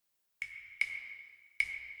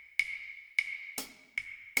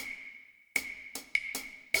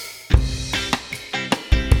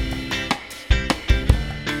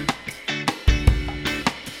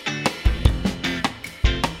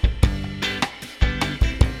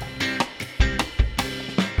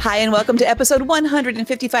Hi, and welcome to episode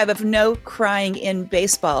 155 of No Crying in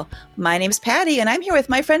Baseball. My name's Patty, and I'm here with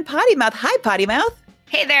my friend Potty Mouth. Hi, Potty Mouth.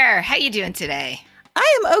 Hey there. How you doing today?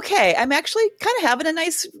 I am okay. I'm actually kind of having a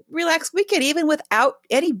nice, relaxed weekend, even without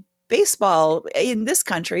any baseball in this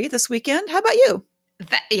country this weekend. How about you?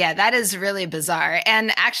 That is really bizarre.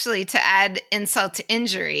 And actually, to add insult to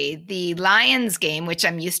injury, the Lions game, which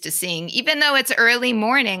I'm used to seeing, even though it's early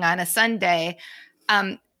morning on a Sunday,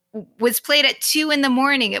 was played at 2 a.m.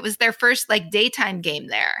 It was their first daytime game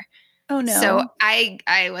there. Oh no. So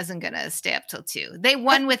I wasn't going to stay up till 2. They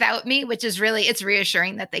won without me, which is it's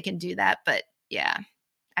reassuring that they can do that. But yeah,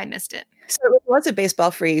 I missed it. So it was a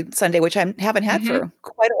baseball-free Sunday, which I haven't had for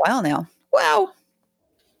quite a while now. Wow.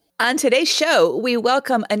 On today's show, we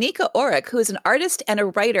welcome Anika Orrick, who is an artist and a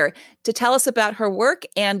writer, to tell us about her work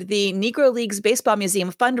and the Negro Leagues Baseball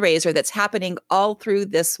Museum fundraiser that's happening all through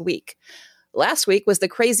this week. Last week was the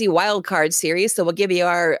Crazy Wild Card series, so we'll give you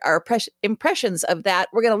our impressions of that.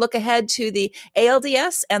 We're going to look ahead to the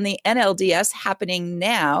ALDS and the NLDS happening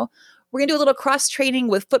now. We're going to do a little cross-training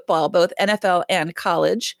with football, both NFL and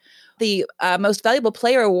college. The Most Valuable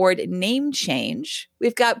Player Award name change.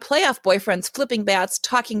 We've got playoff boyfriends flipping bats,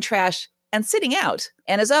 talking trash, and sitting out.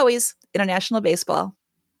 And as always, international baseball.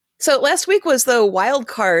 So last week was the Wild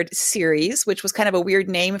Card series, which was kind of a weird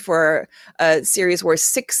name for a series where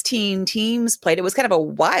 16 teams played. It was kind of a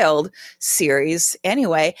wild series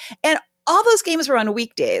anyway. And all those games were on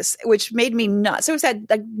weekdays, which made me nuts. So it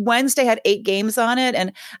was Wednesday had 8 games on it.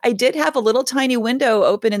 And I did have a little tiny window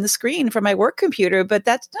open in the screen for my work computer, but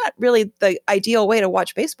that's not really the ideal way to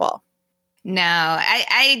watch baseball. No,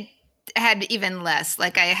 I had even less. I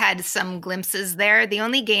had some glimpses there. The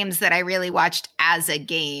only games that I really watched as a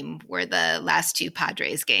game were the last 2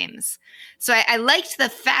 Padres games. So I liked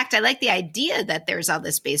the idea that there's all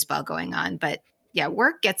this baseball going on, but yeah,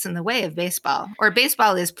 work gets in the way of baseball, or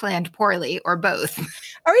baseball is planned poorly, or both.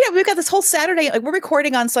 All right, we've got this whole Saturday. We're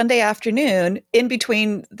recording on Sunday afternoon in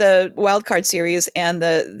between the Wild Card series and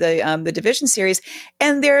the division series,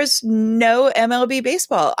 and there's no MLB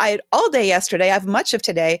baseball. I had all day yesterday. I have much of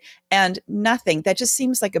today, and nothing. That just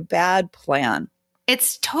seems like a bad plan.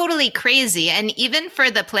 It's totally crazy, and even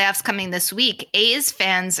for the playoffs coming this week, A's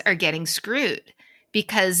fans are getting screwed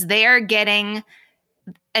because they are getting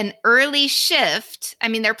an early shift. I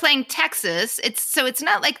mean, they're playing Texas. It's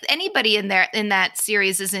not like anybody in that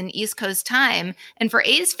series is in East Coast time. And for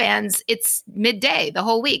A's fans, it's midday the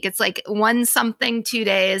whole week. It's 1 something 2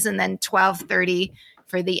 days and then 12:30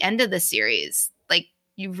 for the end of the series.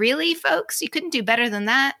 You really, folks, you couldn't do better than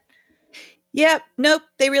that. Yeah, nope,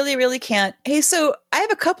 they really, really can't. Hey, so I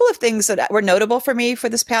have a couple of things that were notable for me for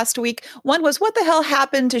this past week. One was, what the hell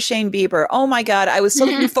happened to Shane Bieber? Oh my God, I was so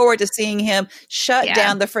looking forward to seeing him shut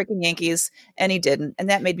down the freaking Yankees, and he didn't. And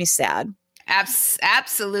that made me sad.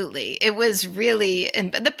 Absolutely. It was really,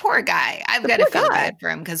 and the poor guy, I've got to feel bad for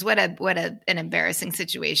him because what an embarrassing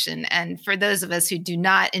situation. And for those of us who do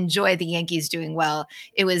not enjoy the Yankees doing well,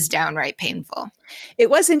 it was downright painful. It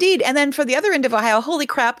was indeed. And then for the other end of Ohio, holy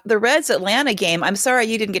crap, the Reds Atlanta game. I'm sorry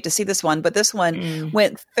you didn't get to see this one, but this one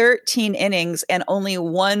went 13 innings and only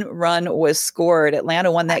 1 run was scored.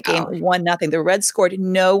 Atlanta won that game 1-0. The Reds scored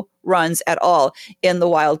no runs at all in the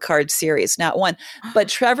Wild Card series, not one. But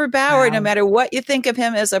Trevor Bauer, no matter what you think of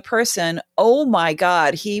him as a person, oh my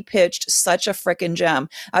God, he pitched such a frickin' gem.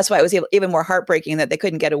 That's why it was even more heartbreaking that they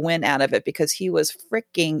couldn't get a win out of it, because he was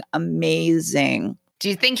fricking amazing. Do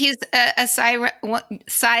you think he's a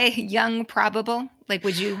Cy Young probable?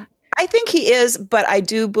 Would you? I think he is, but I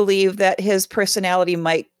do believe that his personality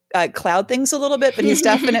might cloud things a little bit, but he's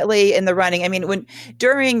definitely in the running. I mean,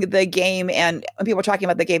 during the game and when people were talking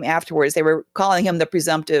about the game afterwards, they were calling him the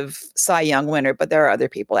presumptive Cy Young winner, but there are other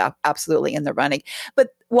people absolutely in the running. But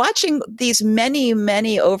watching these many,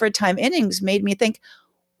 many overtime innings made me think,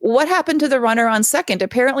 what happened to the runner on second?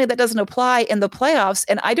 Apparently that doesn't apply in the playoffs,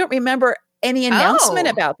 and I don't remember any announcement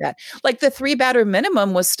about that. The 3-batter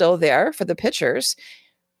minimum was still there for the pitchers,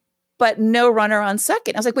 but no runner on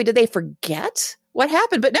second. I was like, wait, did they forget what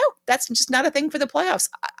happened? But no, that's just not a thing for the playoffs.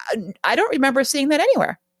 I don't remember seeing that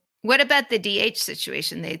anywhere. What about the DH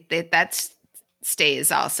situation? That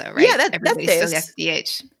stays also, right? Yeah, that stays. Still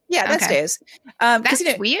gets DH. Yeah, that stays.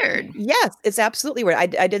 That's weird. Yes, it's absolutely weird.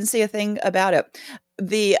 I didn't see a thing about it.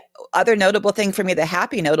 The other notable thing for me, the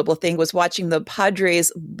happy notable thing, was watching the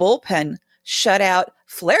Padres bullpen shut out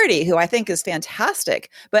Flaherty, who I think is fantastic.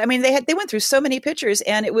 But I mean, they went through so many pitchers,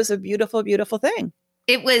 and it was a beautiful, beautiful thing.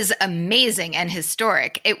 It was amazing and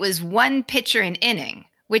historic. It was 1 pitcher an inning,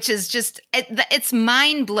 which is just, it's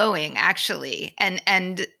mind blowing, actually.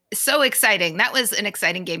 And so exciting. That was an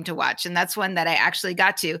exciting game to watch. And that's one that I actually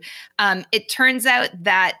got to. It turns out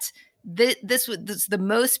that this was the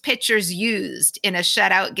most pitchers used in a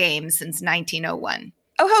shutout game since 1901.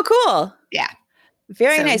 Oh, how cool. Yeah.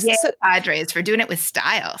 Very nice. Yeah, so, Padres for doing it with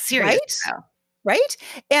style. Seriously. Right? Right.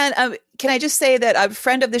 And can I just say that a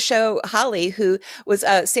friend of the show, Holly, who was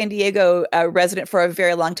a San Diego resident for a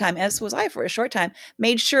very long time, as was I for a short time,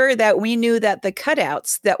 made sure that we knew that the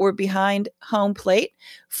cutouts that were behind home plate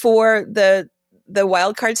for the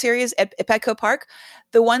wild card series at Petco Park,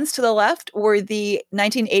 the ones to the left were the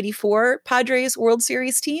 1984 Padres World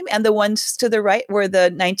Series team, and the ones to the right were the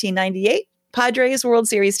 1998 Padres World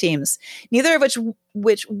Series teams, neither of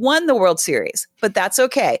which won the World Series, but that's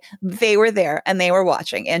okay. They were there and they were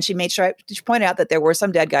watching. And she made sure to point out that there were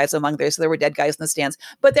some dead guys among there. So there were dead guys in the stands,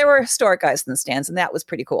 but there were historic guys in the stands. And that was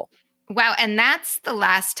pretty cool. Wow. And that's the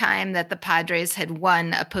last time that the Padres had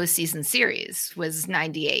won a postseason series was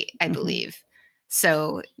 98, I believe.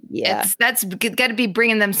 So yeah, that's got to be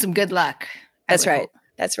bringing them some good luck. That's right. Hope.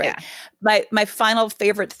 That's right. Yeah. My final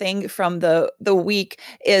favorite thing from the week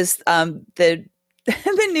is the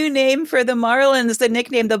new name for the Marlins, the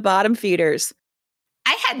nickname, the Bottom Feeders.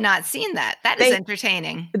 I had not seen that. That is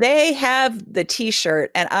entertaining. They have the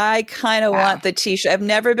T-shirt, and I kind of want the T-shirt. I've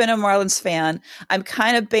never been a Marlins fan. I'm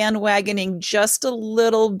kind of bandwagoning just a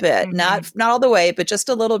little bit, not all the way, but just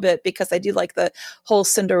a little bit, because I do like the whole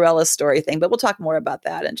Cinderella story thing. But we'll talk more about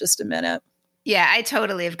that in just a minute. Yeah, I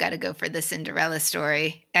totally have got to go for the Cinderella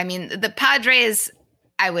story. I mean, the Padres,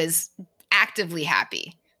 I was actively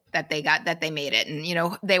happy that they made it. And,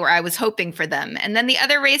 I was hoping for them. And then the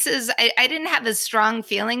other races, I didn't have as strong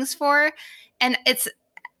feelings for. And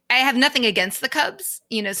I have nothing against the Cubs,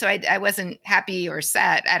 so I wasn't happy or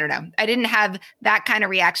sad. I don't know. I didn't have that kind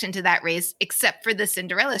of reaction to that race, except for the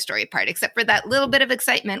Cinderella story part, except for that little bit of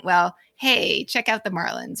excitement. Well, hey, check out the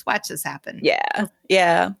Marlins. Watch this happen. Yeah.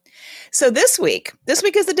 Yeah. So this week is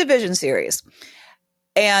the division series.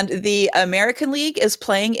 And the American League is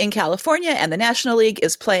playing in California and the National League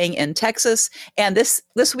is playing in Texas. And this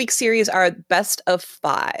week's series are best of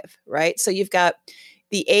 5, right? So you've got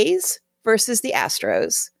the A's versus the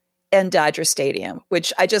Astros and Dodger Stadium,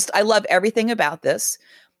 which I love everything about this,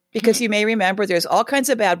 because you may remember there's all kinds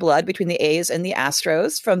of bad blood between the A's and the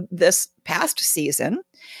Astros from this past season.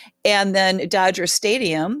 And then Dodger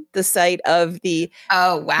Stadium, the site of the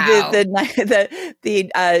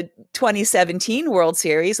 2017 World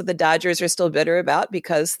Series that the Dodgers are still bitter about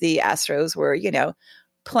because the Astros were,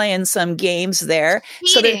 playing some games there.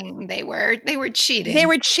 Cheating. They were cheating. They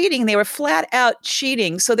were cheating. They were flat out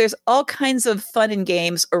cheating. So there's all kinds of fun and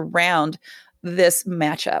games around this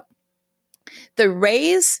matchup. The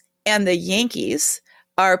Rays and the Yankees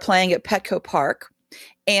are playing at Petco Park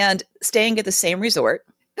and staying at the same resort.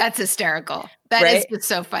 That's hysterical. That is just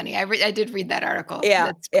so funny. I did read that article. Yeah.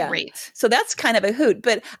 That's great. So that's kind of a hoot.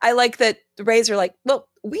 But I like that the Rays are like, well,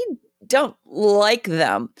 we don't like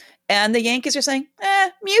them. And the Yankees are saying,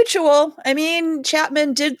 mutual. I mean,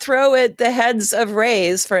 Chapman did throw at the heads of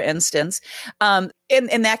Rays, for instance.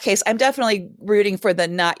 In that case, I'm definitely rooting for the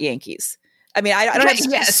not Yankees. I mean, I don't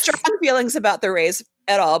have strong feelings about the Rays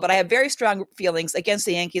at all, but I have very strong feelings against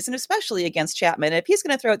the Yankees, and especially against Chapman. If he's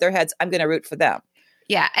going to throw at their heads, I'm going to root for them.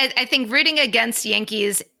 Yeah, I think rooting against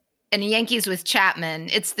Yankees and Yankees with Chapman,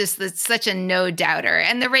 it's such a no-doubter.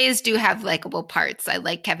 And the Rays do have likable parts. I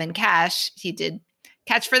like Kevin Cash. He did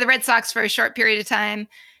catch for the Red Sox for a short period of time.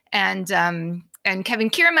 And Kevin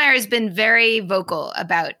Kiermaier has been very vocal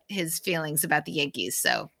about his feelings about the Yankees.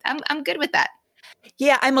 So I'm good with that.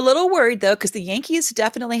 Yeah, I'm a little worried, though, because the Yankees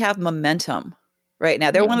definitely have momentum right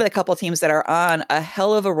now. They're one of the couple of teams that are on a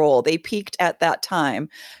hell of a roll. They peaked at that time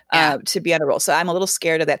to be on a roll. So I'm a little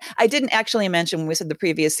scared of that. I didn't actually mention when we said the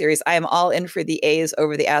previous series, I am all in for the A's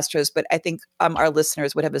over the Astros, but I think our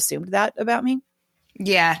listeners would have assumed that about me.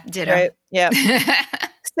 Yeah, ditto. Right? Yeah.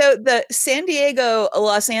 So the San Diego,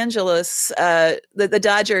 Los Angeles, the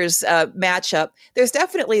Dodgers matchup, there's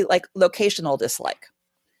definitely like locational dislike.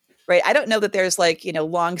 Right. I don't know that there's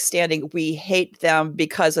long-standing, we hate them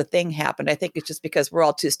because a thing happened. I think it's just because we're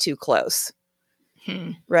all just too close.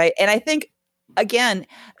 Right. And I think, again,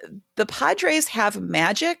 the Padres have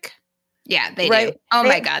magic. Yeah, they do. Oh,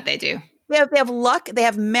 my God, they do. They have luck. They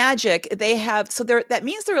have magic. That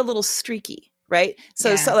means they're a little streaky. Right.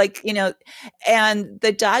 So and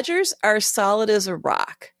the Dodgers are solid as a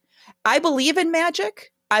rock. I believe in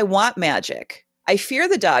magic. I want magic. I fear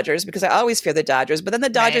the Dodgers because I always fear the Dodgers, but then the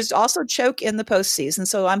Dodgers also choke in the postseason.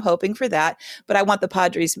 So I'm hoping for that, but I want the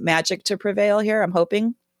Padres magic to prevail here. I'm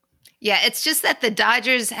hoping. Yeah. It's just that the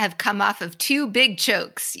Dodgers have come off of 2 big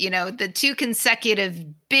chokes, the 2 consecutive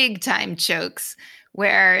big time chokes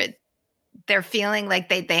where they're feeling like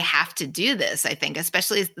they have to do this, I think,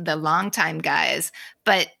 especially the longtime guys.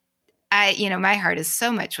 But my heart is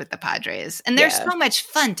so much with the Padres, and they're so much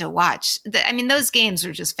fun to watch. Those games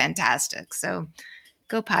are just fantastic. So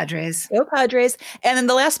go Padres. Go Padres. And then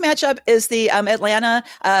the last matchup is the Atlanta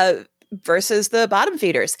versus the bottom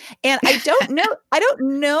feeders. And I don't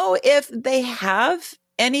know if they have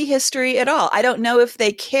any history at all. I don't know if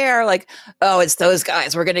they care, like, oh, it's those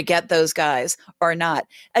guys, we're going to get those guys or not.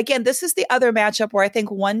 Again, this is the other matchup where I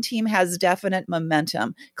think one team has definite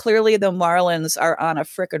momentum. Clearly, the Marlins are on a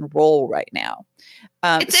frickin' roll right now.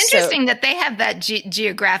 It's interesting that they have that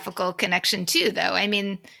geographical connection too, though.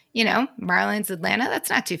 Marlins, Atlanta,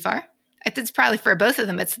 that's not too far. It's probably for both of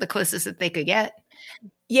them, it's the closest that they could get.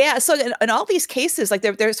 Yeah. So in all these cases, like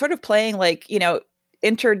they're sort of playing like,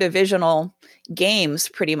 interdivisional games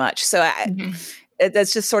pretty much. So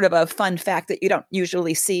that's just sort of a fun fact that you don't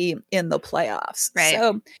usually see in the playoffs. Right.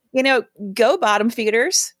 So, go bottom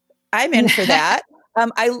feeders. I'm in for that.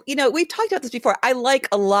 We've talked about this before. I like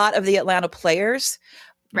a lot of the Atlanta players,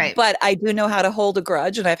 right? But I do know how to hold a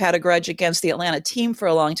grudge, and I've had a grudge against the Atlanta team for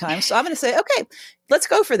a long time. So I'm going to say, okay, let's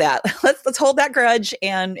go for that. Let's hold that grudge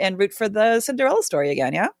and root for the Cinderella story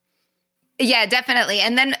again. Yeah. Yeah, definitely.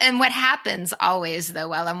 And what happens always, though,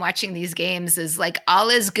 while I'm watching these games is like all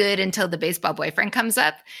is good until the baseball boyfriend comes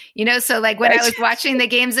up, So like when I was watching the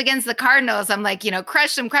games against the Cardinals, I'm like,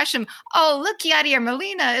 crush them. Oh, look, Yadier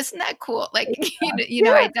Molina. Isn't that cool? Like,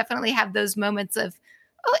 I definitely have those moments of,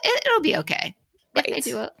 oh, it'll be okay. If they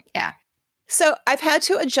do it. Yeah. So I've had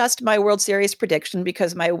to adjust my World Series prediction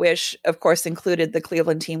because my wish, of course, included the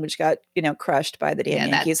Cleveland team, which got, crushed by the damn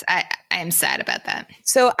Yankees. I am sad about that.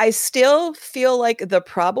 So I still feel like the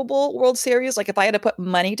probable World Series, like if I had to put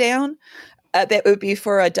money down, that would be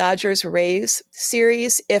for a Dodgers-Rays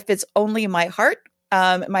series. If it's only my heart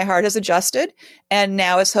has adjusted and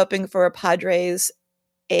now is hoping for a Padres-A's.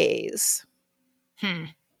 How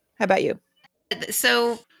about you?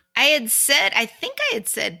 So I think I had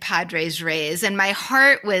said Padres Rays, and my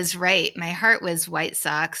heart was right. My heart was White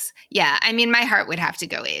Sox. Yeah, my heart would have to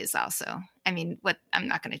go A's also. I'm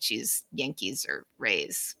not going to choose Yankees or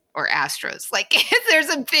Rays or Astros. Like, there's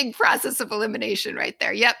a big process of elimination right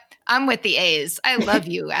there. Yep, I'm with the A's. I love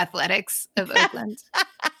you, Athletics of Oakland.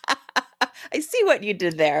 I see what you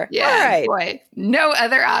did there. Yeah, all right. Boy, no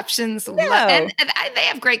other options. No. And they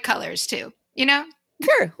have great colors too.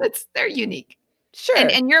 Sure, they're unique. Sure.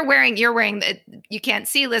 And you're wearing you can't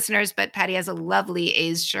see, listeners, but Patty has a lovely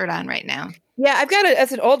A's shirt on right now. Yeah, I've got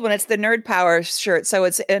it's an old one. It's the Nerd Power shirt. So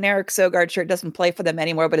it's an Eric Sogard shirt. Doesn't play for them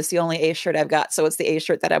anymore, but it's the only A's shirt I've got. So it's the A's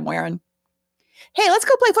shirt that I'm wearing. Hey, let's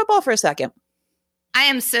go play football for a second. I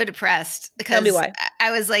am so depressed because Tell me why.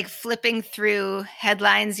 I was like flipping through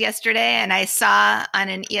headlines yesterday and I saw on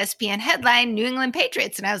an ESPN headline, New England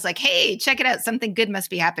Patriots. And I was like, hey, check it out. Something good must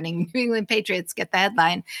be happening. New England Patriots get the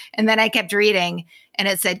headline. And then I kept reading and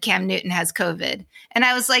it said Cam Newton has COVID. And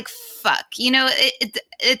I was like, fuck,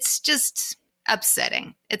 it's just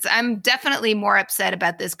upsetting. I'm definitely more upset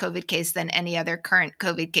about this COVID case than any other current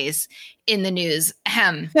COVID case in the news.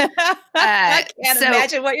 I can't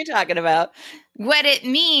imagine what you're talking about. What it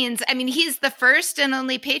means, he's the first and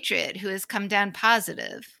only Patriot who has come down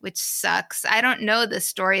positive, which sucks. I don't know the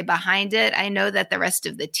story behind it. I know that the rest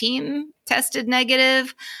of the team tested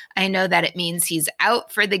negative. I know that it means he's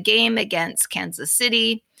out for the game against Kansas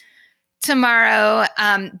City tomorrow.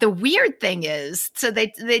 The weird thing is, so they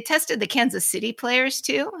tested the Kansas City players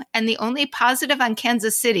too, and the only positive on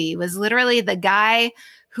Kansas City was literally the guy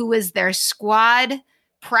who was their squad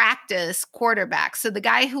practice quarterback. So the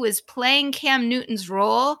guy who is playing Cam Newton's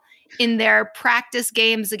role in their practice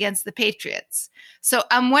games against the Patriots. So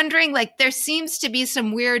I'm wondering, like, there seems to be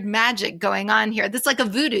some weird magic going on here. That's like a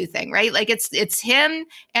voodoo thing, right? Like it's him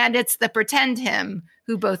and it's the pretend him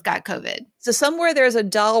who both got COVID. So somewhere there's a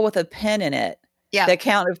doll with a pin in it that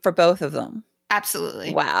counted for both of them.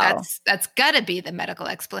 Absolutely. Wow. That's got to be the medical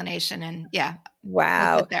explanation. And yeah.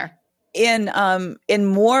 Wow. We'll there. In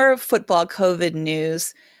more football COVID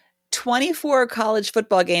news, 24 college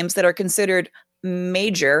football games that are considered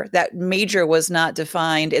major, that major was not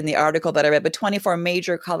defined in the article that I read, but 24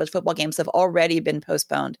 major college football games have already been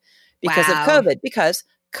postponed because of COVID, because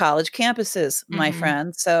college campuses, my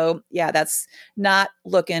friend. So yeah, that's not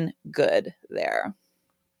looking good there.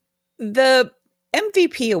 The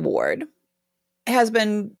MVP award has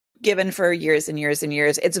been given for years and years and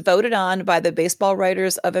years. It's voted on by the Baseball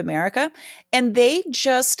Writers of America, and they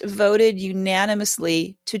just voted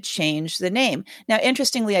unanimously to change the name. Now,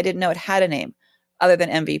 interestingly, I didn't know it had a name other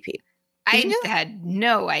than MVP. I had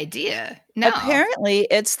no idea. No. Apparently,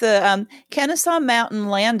 it's the Kennesaw Mountain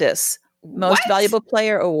Landis Most Valuable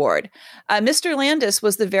Player award. Mr. Landis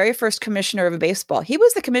was the very first commissioner of baseball. He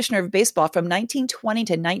was the commissioner of baseball from 1920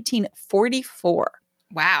 to 1944.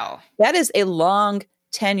 Wow. That is a long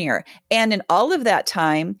tenure. And in all of that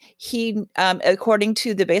time, he, according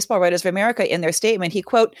to the Baseball Writers of America in their statement, he,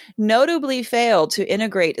 quote, notably failed to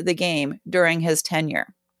integrate the game during his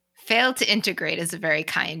tenure. Failed to integrate is a very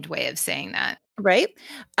kind way of saying that. Right.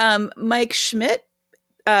 Mike Schmidt,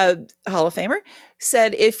 Hall of Famer,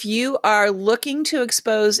 said, if you are looking to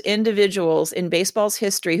expose individuals in baseball's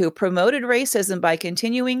history who promoted racism by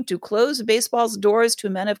continuing to close baseball's doors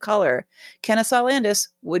to men of color, Kennesaw Landis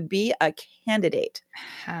would be a candidate.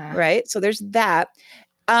 Right? So there's that.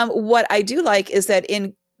 What I do like is that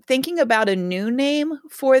in thinking about a new name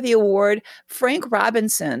for the award, Frank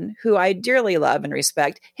Robinson, who I dearly love and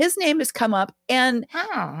respect, his name has come up. And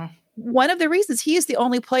one of the reasons he is the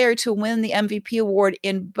only player to win the MVP award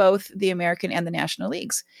in both the American and the National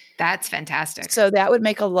Leagues. That's fantastic. So that would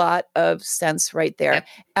make a lot of sense right there.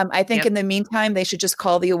 Yep. I think in the meantime, they should just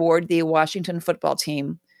call the award the Washington Football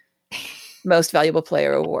Team Most Valuable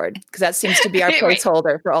Player Award, because that seems to be our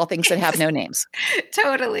placeholder for all things that have no names.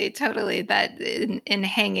 Totally. That in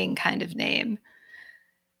hanging kind of name.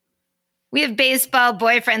 We have baseball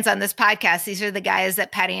boyfriends on this podcast. These are the guys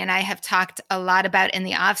that Patty and I have talked a lot about in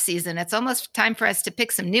the off season. It's almost time for us to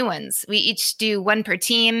pick some new ones. We each do one per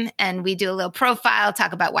team, and we do a little profile,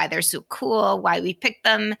 talk about why they're so cool, why we picked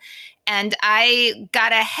them. And I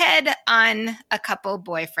got ahead on a couple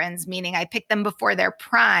boyfriends, meaning I picked them before their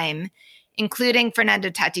prime, including Fernando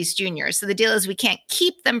Tatis Jr. So the deal is we can't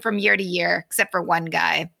keep them from year to year, except for one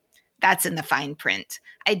guy. That's in the fine print.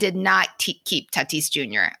 I did not keep Tatis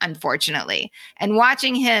Jr., unfortunately. And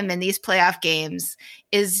watching him in these playoff games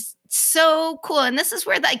is so cool. And this is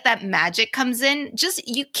where like that magic comes in. Just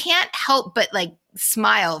you can't help but like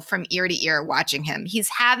smile from ear to ear watching him. He's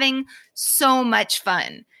having so much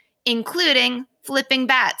fun, including flipping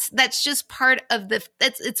bats. That's just part of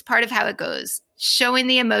it's part of how it goes. Showing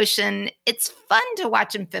the emotion. It's fun to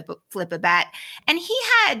watch him flip a bat. And he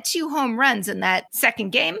had 2 home runs in that second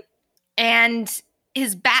game. And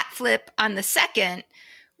his bat flip on the second,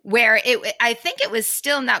 where I think it was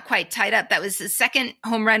still not quite tied up. That was the second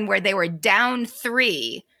home run where they were down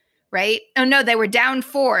 3, right? Oh, no, they were down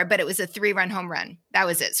 4, but it was a 3-run home run. That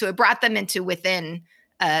was it. So it brought them into within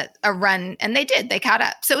a run, and they did. They caught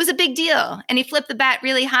up. So it was a big deal. And he flipped the bat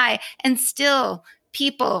really high, and still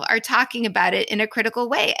people are talking about it in a critical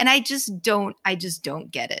way. And I just don't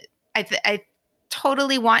get it. I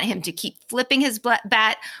totally want him to keep flipping his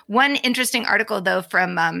bat. One interesting article, though,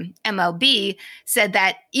 from MLB said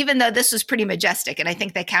that even though this was pretty majestic, and I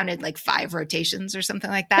think they counted like 5 rotations or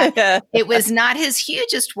something like that, it was not his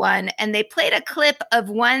hugest one. And they played a clip of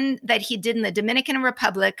one that he did in the Dominican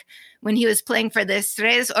Republic when he was playing for the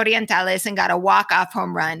Estrellas Orientales and got a walk-off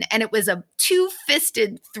home run. And it was a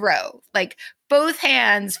 2-fisted throw, like both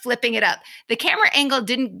hands flipping it up. The camera angle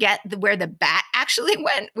didn't get where the bat actually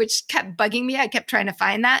went, which kept bugging me. I kept trying to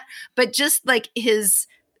find that. But just like his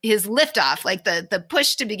liftoff, like the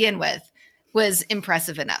push to begin with, was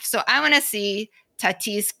impressive enough. So I want to see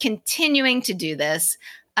Tatis continuing to do this.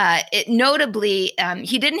 Notably,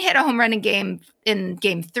 he didn't hit a home run in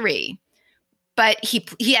game 3. But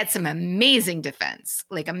he had some amazing defense.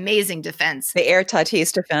 The air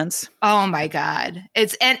Tatis defense. Oh my God.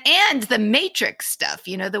 It's and the matrix stuff,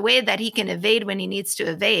 the way that he can evade when he needs to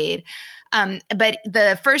evade. But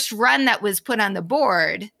the first run that was put on the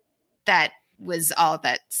board, that was all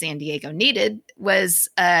that San Diego needed, was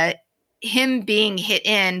him being hit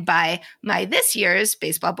in by my this year's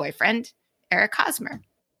baseball boyfriend, Eric Hosmer.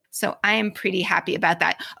 So I am pretty happy about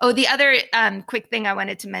that. Oh, the other quick thing I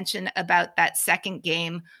wanted to mention about that second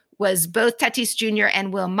game was both Tatis Jr.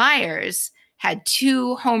 and Will Myers had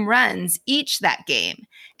 2 home runs each that game.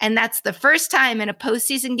 And that's the first time in a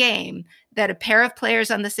postseason game that a pair of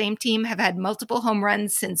players on the same team have had multiple home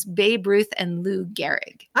runs since Babe Ruth and Lou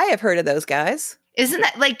Gehrig. I have heard of those guys. Isn't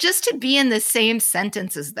that like just to be in the same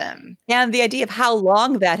sentence as them? And the idea of how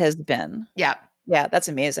long that has been. Yeah. Yeah, that's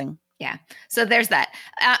amazing. Yeah. So there's that.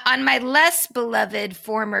 On my less beloved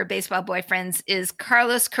former baseball boyfriends is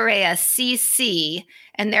Carlos Correa, CC.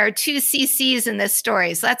 And there are 2 CCs in this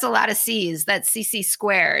story. So that's a lot of C's. That's CC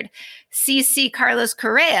squared. CC Carlos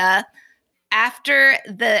Correa, after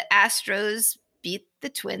the Astros beat the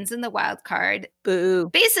Twins in the wild card. Boo.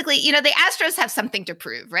 Basically, the Astros have something to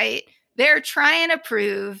prove, right? They're trying to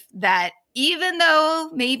prove that even though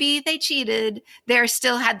maybe they cheated, they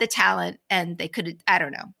still had the talent, and they could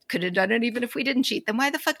have done it even if we didn't cheat. Then why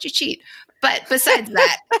the fuck did you cheat? But besides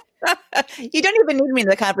that. You don't even need me in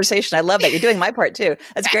the conversation. I love that. You're doing my part too.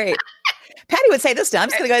 That's great. Patty would say this time. I'm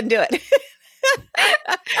just going to go ahead and do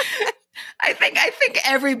it. I think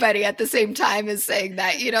everybody at the same time is saying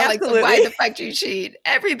that, Absolutely. like, why the fuck do you cheat?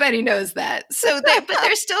 Everybody knows that. But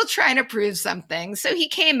they're still trying to prove something. So he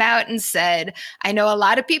came out and said, I know a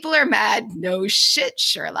lot of people are mad. No shit,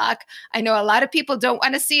 Sherlock. I know a lot of people don't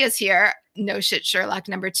want to see us here. No shit, Sherlock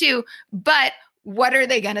 #2. But what are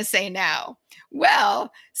they going to say now?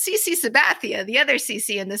 Well, CC Sabathia, the other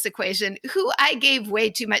CC in this equation, who I gave way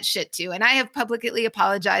too much shit to, and I have publicly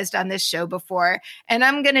apologized on this show before, and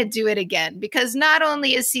I'm going to do it again, because not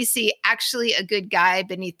only is CC actually a good guy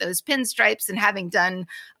beneath those pinstripes and having done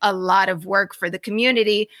a lot of work for the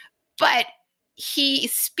community, but he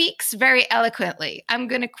speaks very eloquently. I'm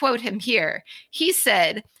going to quote him here. He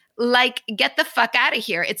said, like, get the fuck out of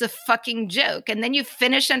here. It's a fucking joke. And then you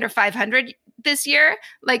finish under 500 this year.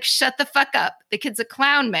 Like, shut the fuck up. The kid's a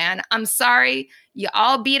clown, man. I'm sorry. You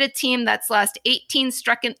all beat a team that's lost 18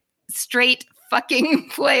 straight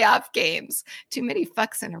fucking playoff games. Too many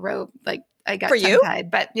fucks in a row. Like, I got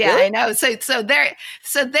tongue-tied, but yeah, really? I know. So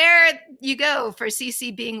there you go for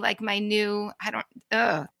CC being like my new,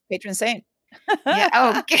 patron saint. Yeah.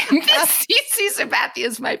 Oh, CC Sabathia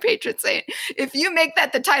is my patron saint. If you make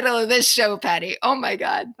that the title of this show, Patty, oh my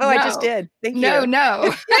God. Oh, no. I just did. Thank you.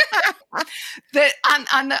 No.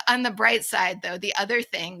 On the bright side, though, the other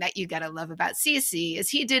thing that you got to love about CC is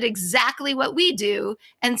he did exactly what we do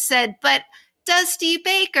and said, but Dusty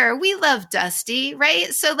Baker, we love Dusty,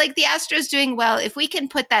 right? So like the Astros doing well, if we can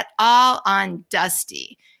put that all on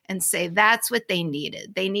Dusty and say that's what they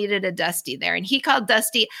needed. They needed a Dusty there. And he called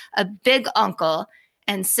Dusty a big uncle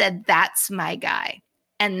and said, that's my guy.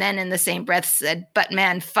 And then in the same breath said, but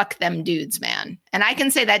man, fuck them dudes, man. And I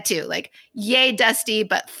can say that too. Like, yay, Dusty,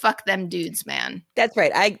 but fuck them dudes, man. That's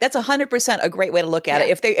right. That's 100% a great way to look at it.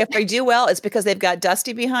 If they do well, it's because they've got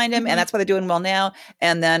Dusty behind him, and that's why they're doing well now.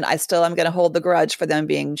 And then I'm going to hold the grudge for them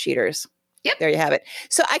being cheaters. Yep. There you have it.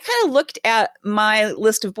 So I kind of looked at my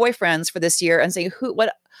list of boyfriends for this year and saying,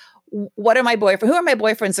 what are my boyfriends? Who are my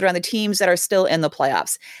boyfriends that are on the teams that are still in the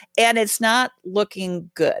playoffs? And it's not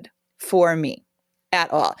looking good for me at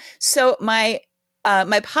all. So my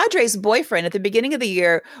Padres boyfriend at the beginning of the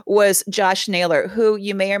year was Josh Naylor, who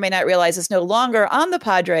you may or may not realize is no longer on the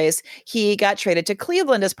Padres. He got traded to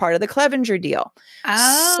Cleveland as part of the Clevenger deal.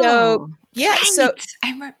 Oh, so yeah. Right. So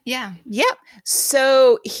yeah.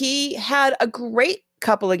 So he had a great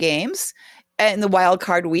couple of games in the wild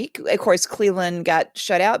card week. Of course, Cleveland got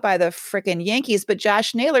shut out by the frickin' Yankees, but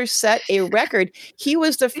Josh Naylor set a record. He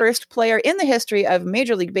was the first player in the history of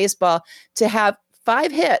Major League Baseball to have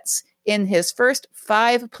 5 hits in his first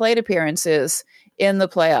 5 plate appearances in the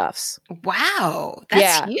playoffs. Wow.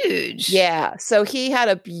 That's huge. Yeah. So he had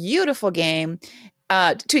a beautiful game,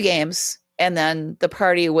 2 games, and then the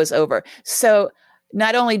party was over. So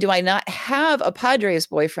not only do I not have a Padres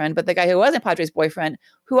boyfriend, but the guy who wasn't Padres boyfriend,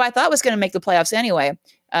 who I thought was going to make the playoffs anyway,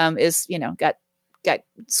 got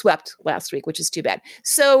swept last week, which is too bad.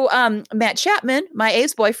 So Matt Chapman, my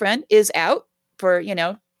A's boyfriend, is out for,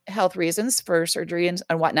 health reasons, for surgery and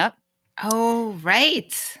whatnot. Oh,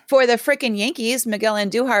 right. For the frickin' Yankees, Miguel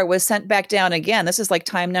Andujar was sent back down again. This is like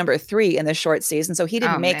time number 3 in the short season. So he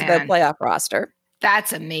didn't make the playoff roster.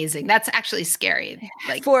 That's amazing. That's actually scary.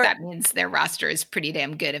 Like that means their roster is pretty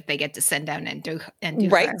damn good if they get to send down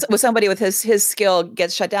Andujar. Right. Well, somebody with his skill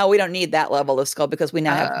gets shut down. We don't need that level of skill because we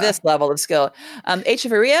now have this level of skill.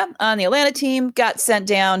 Echeverria on the Atlanta team got sent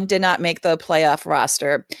down, did not make the playoff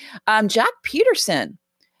roster. Jock Peterson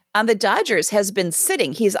on the Dodgers has been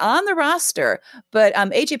sitting. He's on the roster, but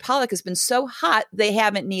AJ Pollock has been so hot, they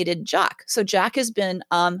haven't needed Jock. So Jock has been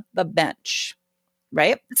on the bench.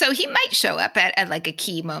 Right. So he might show up at like a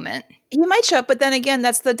key moment. He might show up, but then again,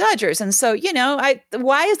 that's the Dodgers. And so,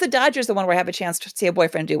 why is the Dodgers the one where I have a chance to see a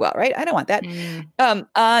boyfriend do well? Right. I don't want that.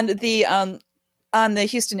 On the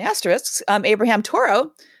Houston Asterisks, Abraham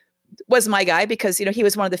Toro was my guy because, he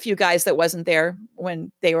was one of the few guys that wasn't there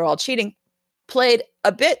when they were all cheating, played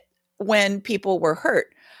a bit when people were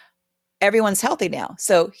hurt. Everyone's healthy now.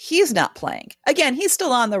 So he's not playing. Again, he's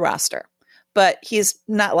still on the roster. But he's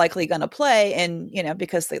not likely going to play, and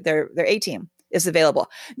because their A team is available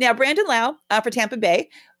now. Brandon Lau for Tampa Bay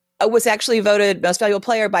was actually voted most valuable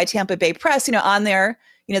player by Tampa Bay Press. On their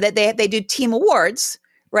that they do team awards,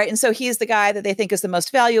 right? And so he's the guy that they think is the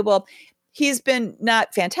most valuable. He's been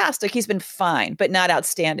not fantastic. He's been fine, but not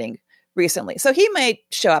outstanding recently. So he might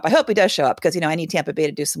show up. I hope he does show up because, I need Tampa Bay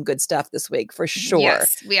to do some good stuff this week for sure.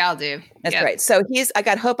 Yes, we all do. That's right. So I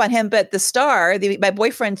got hope on him, but the star, my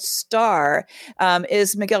boyfriend's star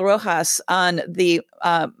is Miguel Rojas on the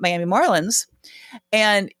Miami Marlins.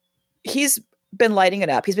 And he's been lighting it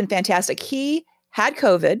up. He's been fantastic. He had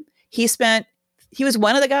COVID. He was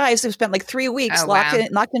one of the guys who spent like 3 weeks locked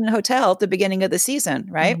in a hotel at the beginning of the season,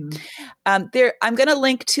 right? I'm going to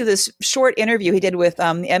link to this short interview he did with the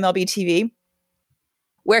MLB TV,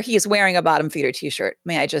 where he is wearing a bottom feeder t-shirt,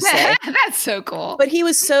 may I just say. That's so cool. But he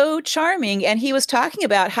was so charming, and he was talking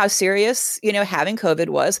about how serious, having COVID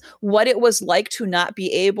was, what it was like to not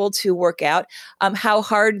be able to work out, how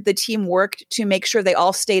hard the team worked to make sure they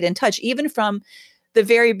all stayed in touch, even from the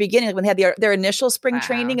very beginning, when they had their initial spring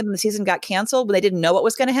training and the season got canceled, when they didn't know what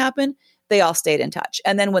was going to happen, they all stayed in touch.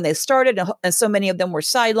 And then when they started, and so many of them were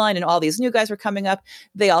sidelined and all these new guys were coming up,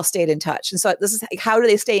 they all stayed in touch. And so this is how do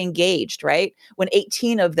they stay engaged, right? When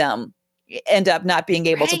 18 of them end up not being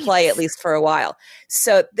able to play, at least for a while.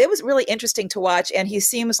 So it was really interesting to watch. And he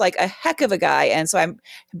seems like a heck of a guy. And so I'm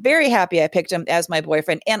very happy I picked him as my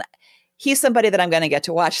boyfriend. And he's somebody that I'm going to get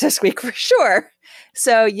to watch this week for sure.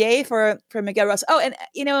 So yay for Miguel Rojas. Oh, and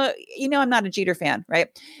I'm not a Jeter fan, right?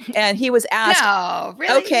 And he was asked, no,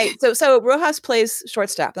 really? Okay, so Rojas plays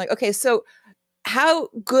shortstop. Like, okay, so how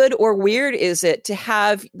good or weird is it to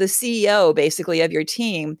have the CEO basically of your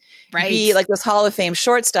team be like this Hall of Fame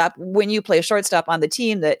shortstop when you play shortstop on the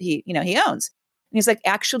team that he owns? And he's like,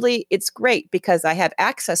 actually, it's great because I have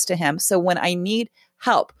access to him. So when I need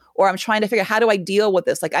help, or I'm trying to figure out how do I deal with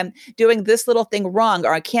this? Like I'm doing this little thing wrong,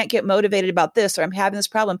 or I can't get motivated about this, or I'm having this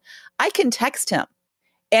problem. I can text him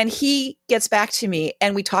and he gets back to me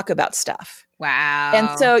and we talk about stuff. Wow.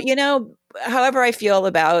 And so, however I feel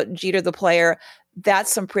about Jeter, the player,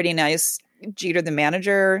 that's some pretty nice Jeter, the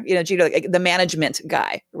manager, Jeter, the management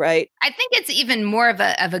guy, right? I think it's even more of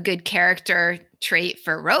a good character trait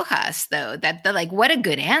for Rojas, though, that what a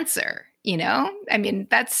good answer, I mean,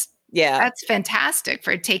 that's fantastic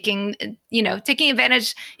for taking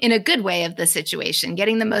advantage in a good way of the situation,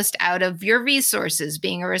 getting the most out of your resources,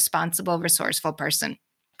 being a responsible, resourceful person,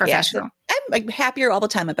 professional. Yeah, so I'm happier all the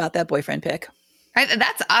time about that boyfriend pick.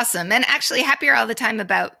 That's awesome. And actually happier all the time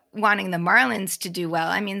about wanting the Marlins to do well.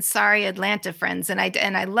 I mean, sorry, Atlanta friends. And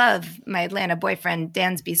I love my Atlanta boyfriend,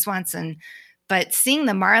 Dansby Swanson. But seeing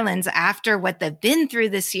the Marlins after what they've been through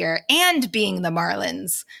this year and being the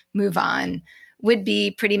Marlins move on would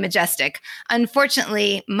be pretty majestic.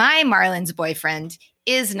 Unfortunately, my Marlins boyfriend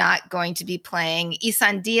is not going to be playing.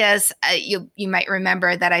 Isan Diaz, you might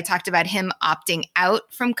remember that I talked about him opting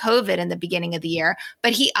out from COVID in the beginning of the year,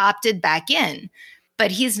 but he opted back in. But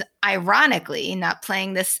he's ironically not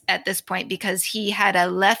playing this at this point because he had a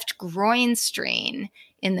left groin strain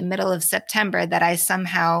in the middle of September that I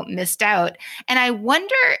somehow missed out. And I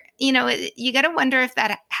wonder, you got to wonder if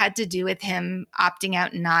that had to do with him opting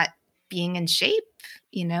out and not being in shape,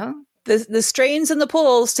 The strains and the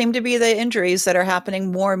pulls seem to be the injuries that are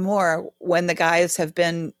happening more and more when the guys have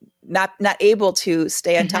been not able to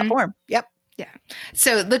stay in top form. Yep. Yeah.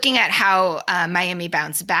 So looking at how Miami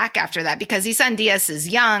bounced back after that, because Isan Diaz is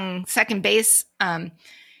young, second base,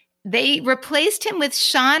 they replaced him with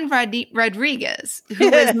Sean Rodriguez,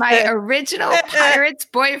 who was my original Pirates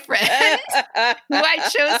boyfriend, who I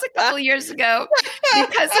chose a couple years ago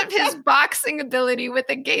because of his boxing ability with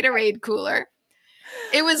a Gatorade cooler.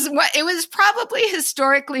 It was probably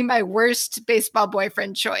historically my worst baseball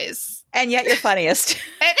boyfriend choice. And yet you're funniest.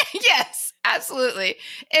 Yes, absolutely.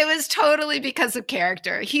 It was totally because of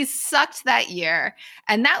character. He sucked that year.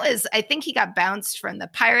 And I think he got bounced from the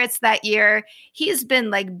Pirates that year. He's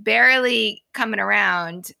been barely coming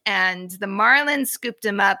around, and the Marlins scooped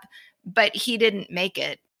him up, but he didn't make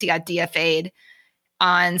it. He got DFA'd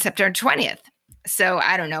on September 20th. So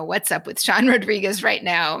I don't know what's up with Sean Rodriguez right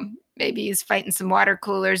now. Maybe he's fighting some water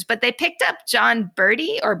coolers, but they brought up John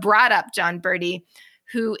Birdie,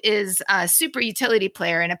 who is a super utility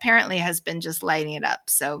player and apparently has been just lighting it up.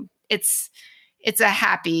 So it's a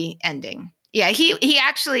happy ending. Yeah, he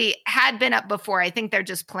actually had been up before. I think they're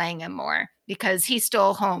just playing him more because he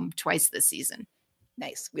stole home twice this season.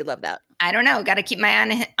 Nice. We love that. I don't know. Got to keep my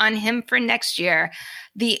eye on him for next year.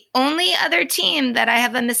 The only other team that I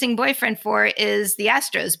have a missing boyfriend for is the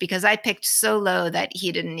Astros, because I picked so low that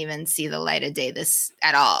he didn't even see the light of day this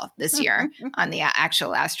year on the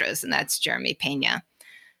actual Astros, and that's Jeremy Pena.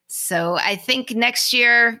 So I think next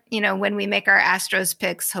year, when we make our Astros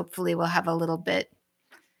picks, hopefully we'll have a little bit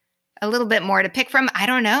more to pick from. I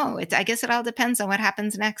don't know. I guess it all depends on what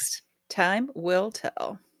happens next. Time will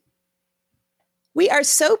tell. We are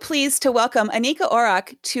so pleased to welcome Anika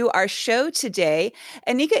Orrock to our show today.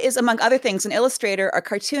 Anika is, among other things, an illustrator, a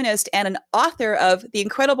cartoonist, and an author of The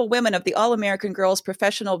Incredible Women of the All-American Girls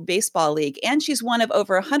Professional Baseball League. And she's one of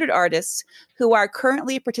over 100 artists who are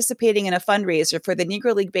currently participating in a fundraiser for the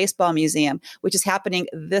Negro League Baseball Museum, which is happening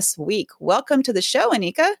this week. Welcome to the show,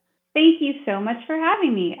 Anika. Thank you so much for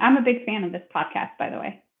having me. I'm a big fan of this podcast, by the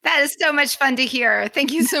way. That is so much fun to hear.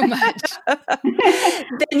 Thank you so much.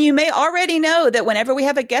 Then you may already know that whenever we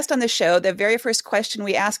have a guest on the show, the very first question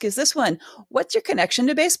we ask is this one: what's your connection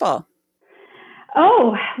to baseball?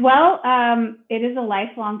 Oh, well, it is a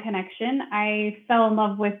lifelong connection. I fell in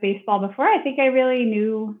love with baseball before I think I really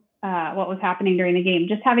knew what was happening during the game,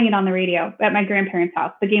 just having it on the radio at my grandparents'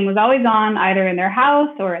 house. The game was always on either in their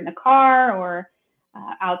house or in the car or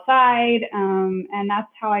outside. And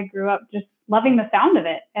that's how I grew up, just loving the sound of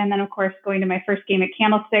it. And then, of course, going to my first game at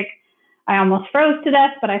Candlestick, I almost froze to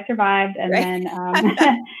death, but I survived. And then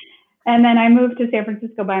and then I moved to San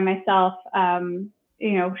Francisco by myself,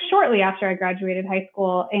 shortly after I graduated high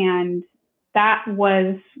school. And that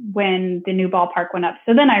was when the new ballpark went up.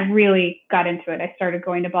 So then I really got into it. I started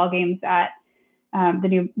going to ball games at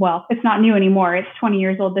it's not new anymore. It's 20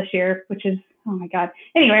 years old this year, which is, oh my God.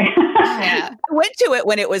 Anyway. Yeah. I went to it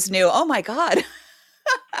when it was new. Oh my God.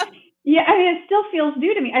 Yeah. I mean, it still feels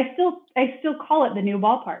new to me. I still call it the new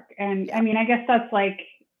ballpark. And I mean, I guess that's like,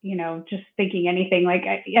 just thinking anything. Like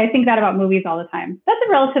I think that about movies all the time. That's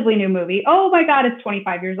a relatively new movie. Oh my God, it's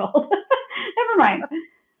 25 years old. Never mind.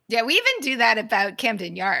 Yeah, we even do that about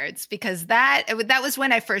Camden Yards because that was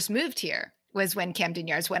when I first moved here, was when Camden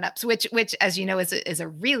Yards went up, which as you know is a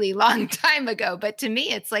really long time ago. But to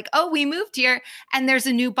me, it's like, oh, we moved here and there's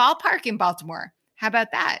a new ballpark in Baltimore. How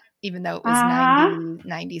about that? Even though it was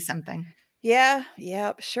 90 something. Yeah,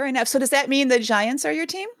 sure enough. So does that mean the Giants are your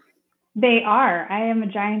team? They are. I am a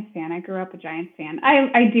Giants fan. I grew up a Giants fan.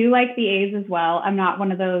 I do like the A's as well. I'm not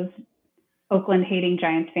one of those Oakland hating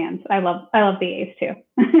Giants fans. I love the A's too.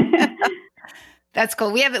 That's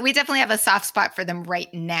cool. We definitely have a soft spot for them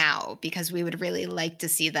right now because we would really like to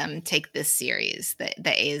see them take this series,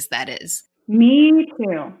 the A's, that is. Me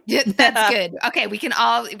too. Yeah, that's good. Okay, we're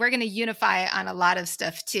going to unify on a lot of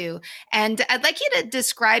stuff too. And I'd like you to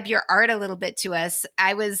describe your art a little bit to us.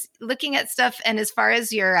 I was looking at stuff, and as far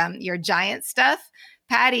as your Giant stuff,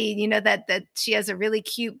 Patty, that she has a really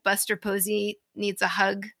cute Buster Posey needs a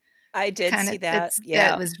hug. I did see that. Yeah.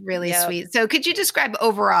 That was really sweet. So could you describe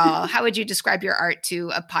overall, how would you describe your art to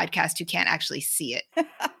a podcast who can't actually see it?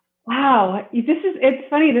 Wow. It's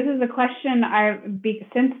funny. This is a question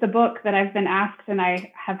since the book that I've been asked, and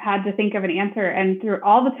I have had to think of an answer. And through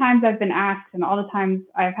all the times I've been asked and all the times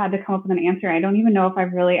I've had to come up with an answer, I don't even know if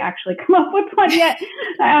I've really actually come up with one yet.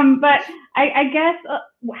 But I guess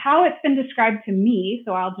how it's been described to me,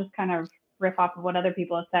 so I'll just kind of riff off of what other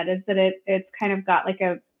people have said, is that it's kind of got like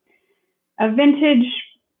a vintage,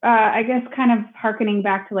 I guess, kind of hearkening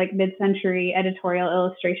back to like mid-century editorial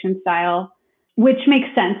illustration style, which makes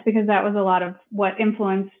sense because that was a lot of what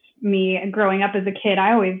influenced me growing up as a kid.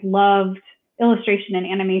 I always loved illustration and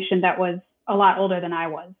animation that was a lot older than I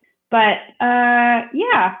was. But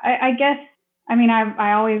I guess, I mean,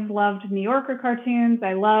 I always loved New Yorker cartoons.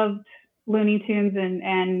 I loved Looney Tunes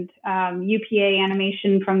and UPA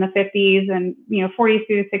animation from the 50s and 40s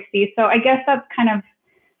through the 60s. So I guess that's kind of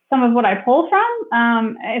some of what I pull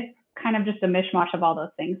from. It's kind of just a mishmash of all those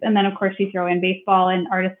things. And then, of course, you throw in baseball and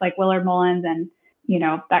artists like Willard Mullins, and,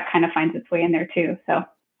 that kind of finds its way in there, too. So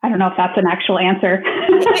I don't know if that's an actual answer.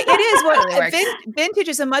 It is. Vintage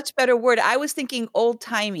is a much better word. I was thinking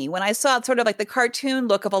old-timey. When I saw sort of like the cartoon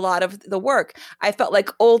look of a lot of the work, I felt like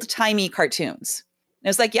old-timey cartoons. And it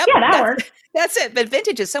was like, yep, that works. That's it. But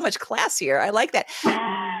vintage is so much classier. I like that.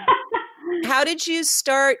 How did you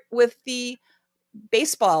start with the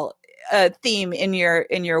baseball theme in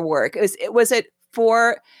your work? Was it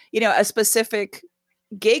for a specific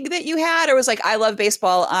gig that you had, or was like, I love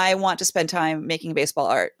baseball, I want to spend time making baseball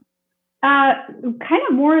art? Kind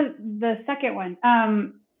of more the second one.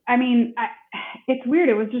 I mean, it's weird.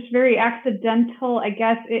 It was just very accidental, I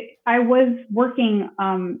guess. I was working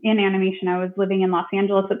in animation. I was living in Los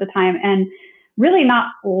Angeles at the time and really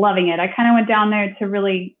not loving it. I kind of went down there to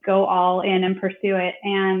really go all in and pursue it.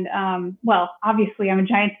 And, obviously I'm a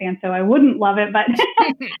Giants fan, so I wouldn't love it. But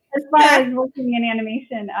as far as working in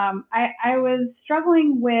animation, I was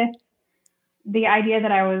struggling with the idea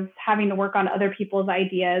that I was having to work on other people's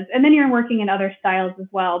ideas. And then you're working in other styles as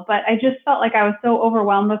well. But I just felt like I was so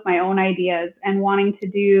overwhelmed with my own ideas and wanting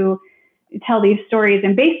to tell these stories.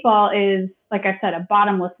 And baseball is, like I said, a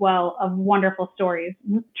bottomless well of wonderful stories,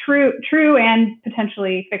 true and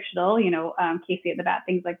potentially fictional, Casey at the Bat,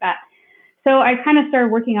 things like that. So I kind of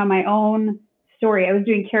started working on my own story. I was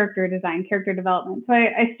doing character design, character development. So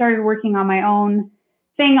I started working on my own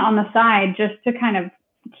thing on the side just to kind of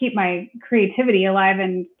keep my creativity alive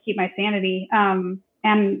and keep my sanity.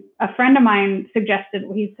 And a friend of mine suggested,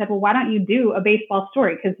 he said, well, why don't you do a baseball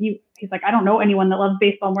story? Because he's like, I don't know anyone that loves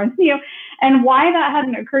baseball more than you. And why that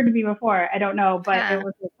hadn't occurred to me before, I don't know. But it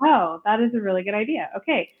was like, oh, that is a really good idea.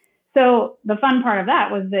 Okay. So the fun part of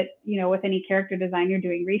that was that, with any character design, you're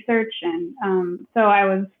doing research. And so I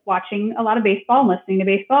was watching a lot of baseball, listening to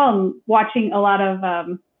baseball, and watching a lot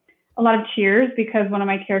of Cheers, because one of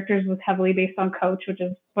my characters was heavily based on Coach, which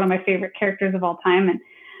is one of my favorite characters of all time.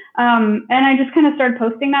 And I just kind of started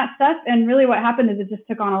posting that stuff. And really what happened is it just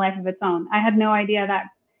took on a life of its own. I had no idea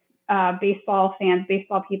that baseball fans,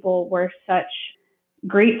 baseball people were such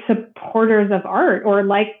great supporters of art or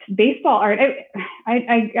liked baseball art.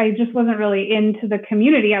 I just wasn't really into the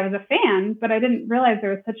community. I was a fan, but I didn't realize there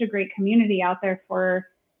was such a great community out there for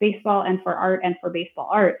baseball and for art and for baseball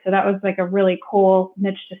art. So that was like a really cool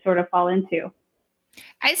niche to sort of fall into.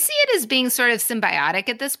 I see it as being sort of symbiotic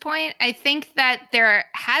at this point. I think that there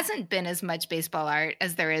hasn't been as much baseball art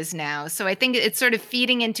as there is now. So I think it's sort of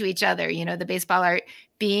feeding into each other, the baseball art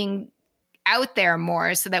being out there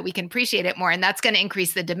more so that we can appreciate it more. And that's going to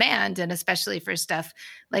increase the demand. And especially for stuff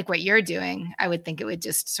like what you're doing, I would think it would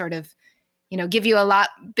just sort of, give you a lot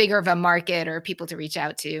bigger of a market or people to reach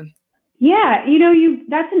out to. Yeah,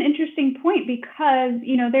 that's an interesting point because,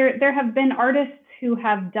 there have been artists who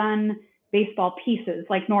have done baseball pieces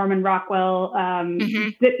like Norman Rockwell,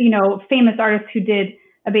 famous artists who did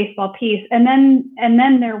a baseball piece. And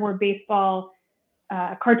then there were baseball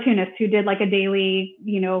cartoonists who did like a daily,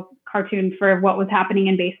 cartoon for what was happening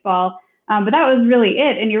in baseball. But that was really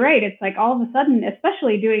it. And you're right. It's like all of a sudden,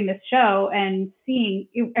 especially doing this show and seeing,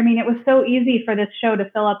 it was so easy for this show to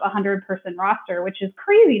fill up 100-person roster, which is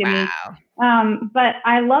crazy to me. But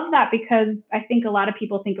I love that because I think a lot of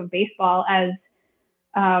people think of baseball as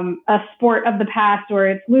a sport of the past where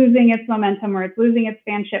it's losing its momentum or it's losing its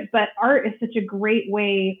fanship. But art is such a great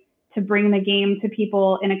way to bring the game to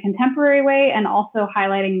people in a contemporary way and also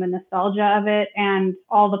highlighting the nostalgia of it and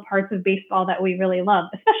all the parts of baseball that we really love,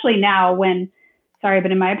 especially now when, but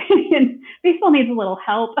in my opinion, baseball needs a little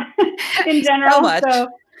help in general. So much. So,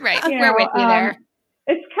 right. We're with you there.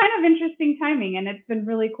 It's kind of interesting timing, and it's been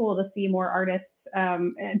really cool to see more artists,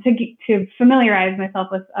 to familiarize myself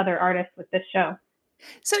with other artists with this show.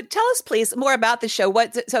 So tell us, please, more about the show.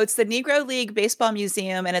 So it's the Negro League Baseball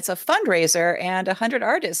Museum, and it's a fundraiser and 100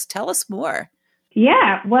 artists. Tell us more.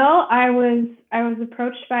 Yeah, well, I was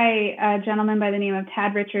approached by a gentleman by the name of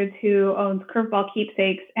Tad Richards, who owns Curveball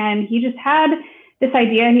Keepsakes, and he just had this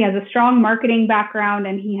idea. He has a strong marketing background,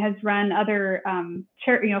 and he has run other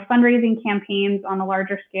fundraising campaigns on a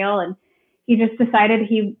larger scale. And he just decided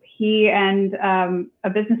he and a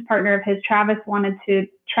business partner of his, Travis, wanted to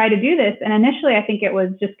try to do this. And initially, I think it was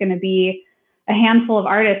just going to be a handful of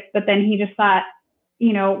artists. But then he just thought,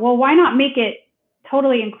 well, why not make it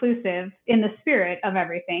totally inclusive in the spirit of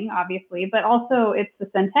everything, obviously, but also it's the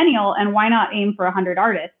centennial, and why not aim for 100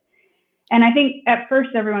 artists? And I think at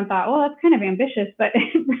first everyone thought, well, that's kind of ambitious, but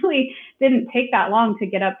it really didn't take that long to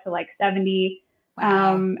get up to like 70.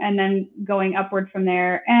 Wow. And then going upward from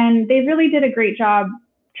there. And they really did a great job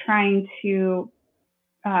trying to,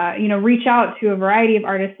 reach out to a variety of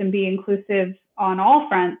artists and be inclusive on all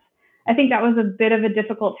fronts. I think that was a bit of a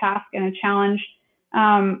difficult task and a challenge.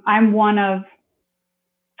 I'm one of,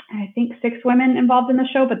 I think, 6 women involved in the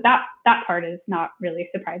show, but that part is not really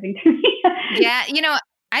surprising to me. Yeah.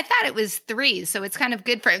 I thought it was 3. So it's kind of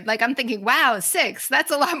good for, like, I'm thinking, wow, 6,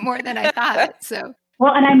 that's a lot more than I thought. So.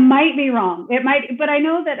 Well, and I might be wrong. It might, but I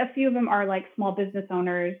know that a few of them are like small business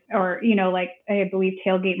owners, or, like I believe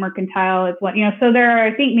Tailgate Mercantile is one, so there are,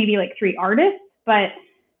 I think, maybe like 3 artists, but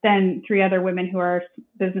then 3 other women who are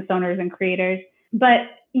business owners and creators. But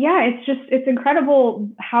yeah, it's incredible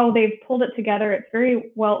how they've pulled it together. It's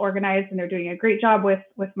very well organized, and they're doing a great job with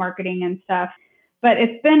marketing and stuff. But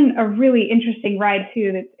it's been a really interesting ride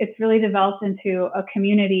too. It's really developed into a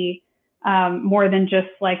community, more than just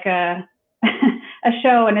like a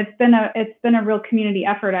show, and it's been a real community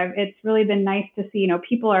effort. It's really been nice to see,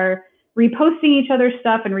 people are reposting each other's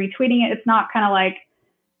stuff and retweeting it. It's not kind of like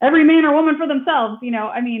every man or woman for themselves,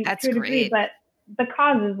 That's to a degree, great. but the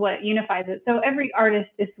cause is what unifies it. So every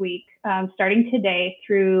artist this week, starting today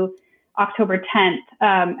through October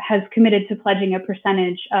 10th, has committed to pledging a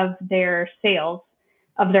percentage of their sales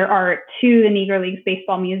of their art to the Negro Leagues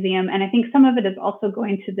Baseball Museum. And I think some of it is also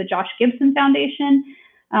going to the Josh Gibson Foundation,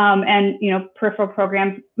 and, peripheral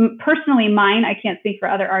programs. Personally, mine, I can't speak for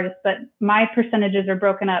other artists, but my percentages are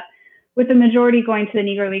broken up with the majority going to the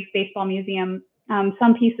Negro Leagues Baseball Museum.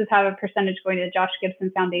 Some pieces have a percentage going to the Josh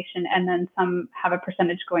Gibson Foundation, and then some have a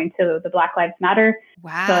percentage going to the Black Lives Matter,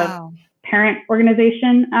 the parent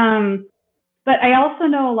organization. But I also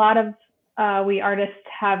know a lot of we artists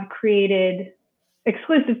have created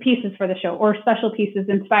exclusive pieces for the show or special pieces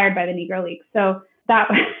inspired by the Negro Leagues. So that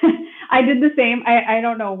I did the same. I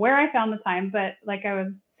don't know where I found the time, but like I was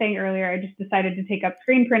saying earlier, I just decided to take up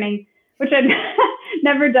screen printing, which I'd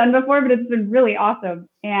never done before, but it's been really awesome.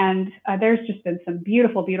 And there's just been some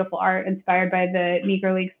beautiful, beautiful art inspired by the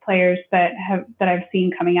Negro Leagues players that I've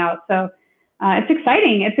seen coming out. So it's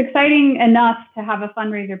exciting. It's exciting enough to have a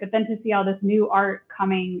fundraiser, but then to see all this new art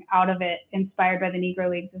coming out of it inspired by the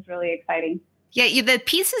Negro Leagues is really exciting. Yeah, the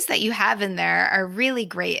pieces that you have in there are really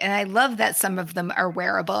great. And I love that some of them are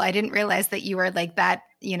wearable. I didn't realize that you were like that,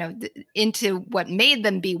 into what made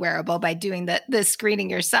them be wearable by doing the screening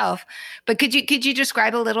yourself. But could you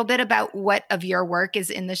describe a little bit about what of your work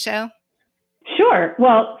is in the show? Sure.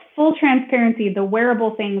 Well, full transparency, the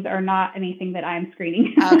wearable things are not anything that I'm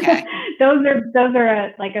screening. Okay. those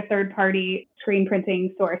are a third party screen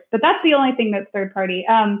printing source, but that's the only thing that's third party.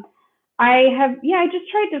 I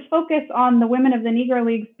just tried to focus on the women of the Negro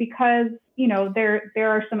Leagues because, there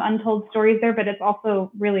are some untold stories there, but it's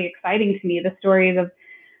also really exciting to me, the stories of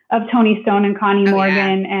Toni Stone and Connie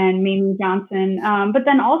Morgan and Mamie Johnson. But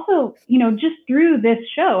then also, just through this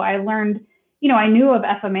show, I learned, I knew of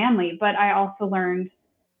Effa Manley, but I also learned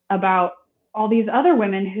about all these other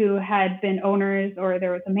women who had been owners or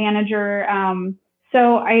there was a manager.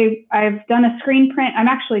 So I've done a screen print. I'm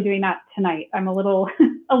actually doing that tonight. I'm a little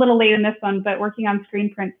late in this one, but working on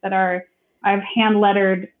screen prints I've hand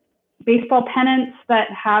lettered baseball pennants that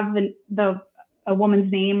have a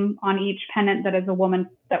woman's name on each pennant that is a woman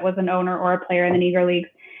that was an owner or a player in the Negro Leagues.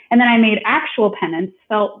 And then I made actual pennants,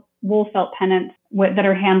 wool felt pennants that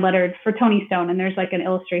are hand lettered for Toni Stone. And there's like an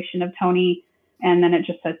illustration of Toni, and then it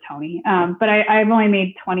just says Toni. But I've only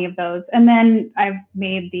made 20 of those. And then I've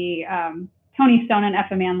made the Toni Stone and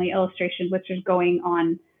Effa Manley illustration, which is going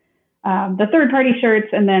on the third-party shirts,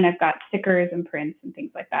 and then I've got stickers and prints and things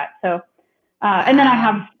like that. So, and then I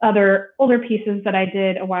have other older pieces that I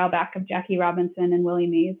did a while back of Jackie Robinson and Willie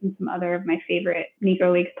Mays and some other of my favorite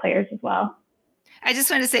Negro Leagues players as well. I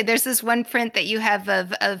just want to say there's this one print that you have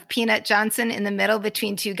of Peanut Johnson in the middle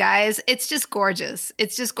between two guys. It's just gorgeous.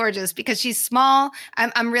 It's just gorgeous because she's small.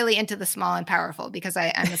 I'm really into the small and powerful because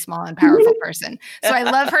I'm a small and powerful person. So I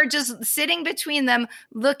love her just sitting between them,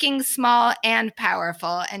 looking small and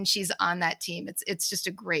powerful. And she's on that team. It's just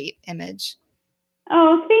a great image.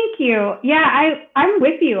 Oh, thank you. Yeah, I'm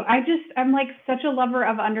with you. I'm like such a lover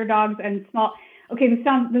of underdogs and small. Okay, this is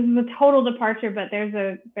a total departure, but there's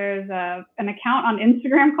an account on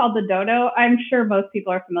Instagram called The Dodo. I'm sure most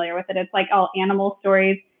people are familiar with it. It's like all animal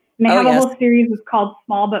stories. And they have a whole series that's called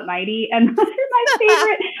Small But Mighty. And those are my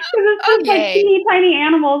favorite because it's just like teeny tiny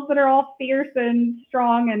animals that are all fierce and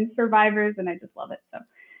strong and survivors. And I just love it. So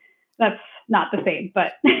that's not the same,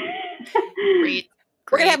 but. Great.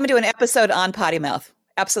 We're going to have them do an episode on potty mouth.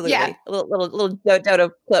 Absolutely. Yeah. A little Dodo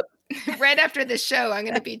clip. Right after the show, I'm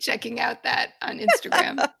going to be checking out that on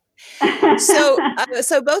Instagram.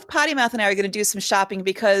 So both Potty Mouth and I are going to do some shopping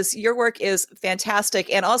because your work is fantastic.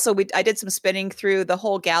 And also I did some spinning through the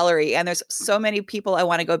whole gallery, and there's so many people I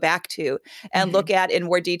want to go back to and look at in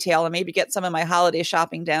more detail and maybe get some of my holiday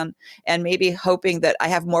shopping down, and maybe hoping that I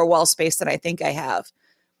have more wall space than I think I have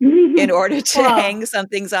in order to hang some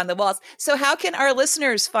things on the walls. So how can our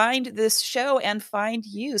listeners find this show and find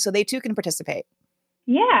you so they too can participate?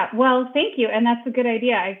 Yeah, well, thank you. And that's a good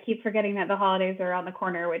idea. I keep forgetting that the holidays are around the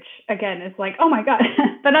corner, which again is like, oh my God,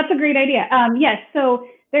 but that's a great idea. Yes. So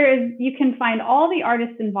you can find all the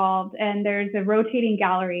artists involved, and there's a rotating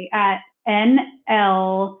gallery at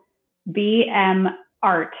nlbmart.com,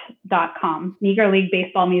 Negro League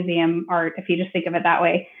Baseball Museum Art, if you just think of it that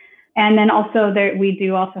way. And then also we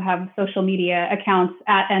do also have social media accounts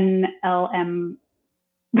at NLM.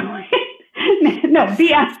 No,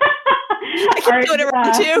 BM. I can do it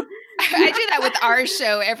around too. I do that with our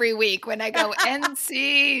show every week when I go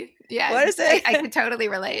NC. Yeah, what is it? I can totally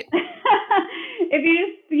relate. If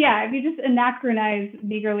you just anachronize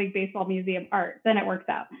Negro League Baseball Museum Art, then it works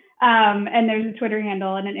out. And there's a Twitter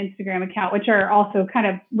handle and an Instagram account, which are also kind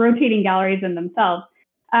of rotating galleries in themselves.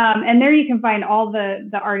 And there you can find all the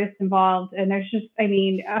artists involved. And there's just,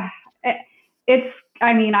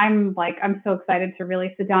 I'm so excited to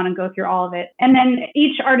really sit down and go through all of it. And then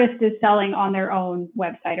each artist is selling on their own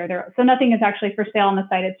website so nothing is actually for sale on the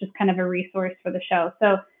site. It's just kind of a resource for the show.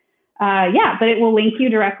 So but it will link you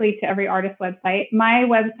directly to every artist website. My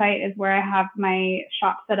website is where I have my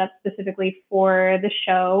shop set up specifically for the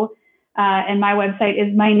show. And my website is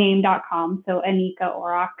myname.com. So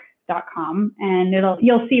anikaorok.com. And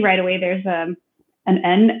you'll see right away there's an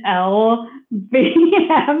NLBM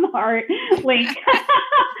art link.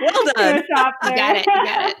 Well done. You got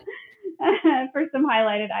it. for some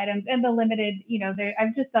highlighted items and the limited,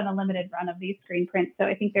 I've just done a limited run of these screen prints. So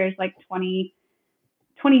I think there's like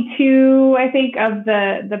 22, I think, of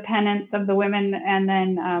the pennants of the women. And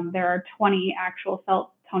then there are 20 actual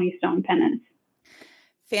felt Toni Stone pennants.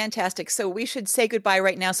 Fantastic. So we should say goodbye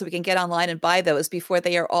right now so we can get online and buy those before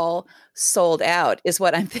they are all sold out, is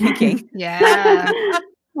what I'm thinking. Yeah.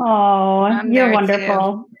 Oh, you're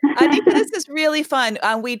wonderful. Anika, this is really fun.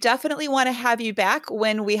 We definitely want to have you back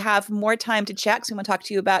when we have more time to chat. So we want to talk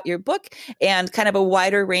to you about your book and kind of a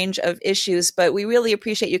wider range of issues. But we really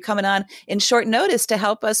appreciate you coming on in short notice to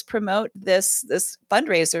help us promote this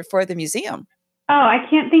fundraiser for the museum. Oh, I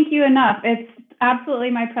can't thank you enough. It's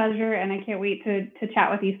absolutely my pleasure, and I can't wait to chat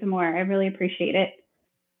with you some more. I really appreciate it.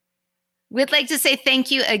 We'd like to say thank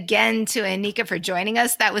you again to Anika for joining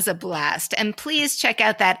us. That was a blast. And please check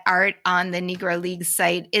out that art on the Negro League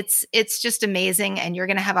site. It's just amazing, and you're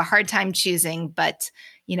going to have a hard time choosing, but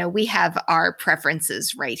we have our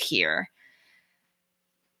preferences right here.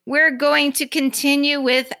 We're going to continue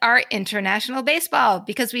with our international baseball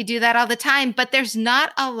because we do that all the time, but there's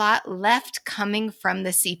not a lot left coming from the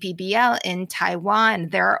CPBL in Taiwan.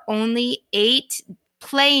 There are only 8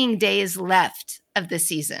 playing days left of the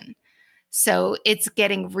season. So it's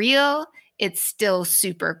getting real. It's still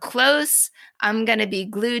super close. I'm going to be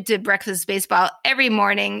glued to Breakfast Baseball every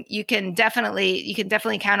morning. You can definitely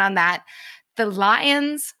count on that. The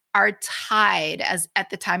Lions are tied at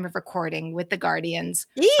the time of recording with the Guardians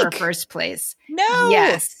for first place. No.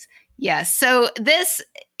 Yes. So this,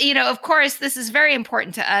 of course, this is very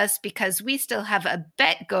important to us because we still have a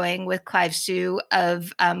bet going with Clive Hsu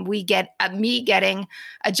of me getting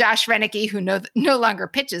a Josh Renicky who no longer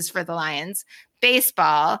pitches for the Lions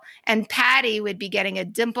baseball, and Patty would be getting a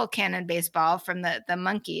Dimple Cannon baseball from the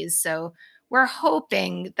Monkeys. So we're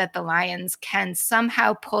hoping that the Lions can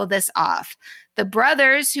somehow pull this off. The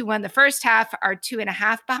brothers who won the first half are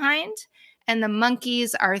 2.5 behind. And the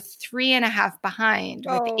Monkeys are 3.5 behind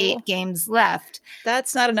with 8 games left.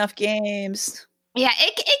 That's not enough games. Yeah,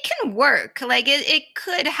 it can work. Like it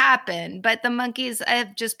could happen, but the Monkeys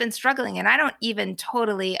have just been struggling, and I don't even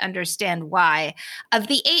totally understand why. Of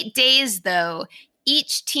the 8 days, though,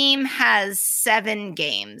 each team has 7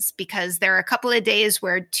 games because there are a couple of days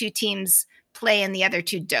where 2 teams play and the other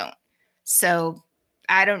 2 don't. So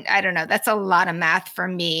I don't know. That's a lot of math for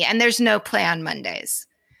me. And there's no play on Mondays.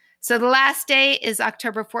 So the last day is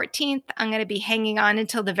October 14th. I'm going to be hanging on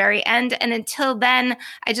until the very end. And until then,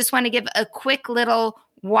 I just want to give a quick little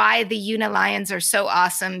why the Uni Lions are so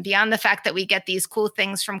awesome, beyond the fact that we get these cool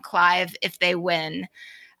things from Clive if they win.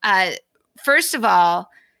 First of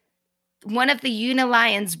all, one of the Uni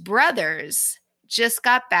Lions brothers just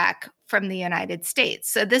got back from the United States.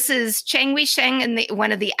 So this is Cheng Wei-sheng and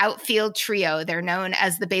one of the outfield trio. They're known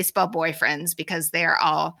as the baseball boyfriends because they are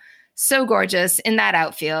all so gorgeous in that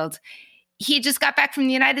outfield. He just got back from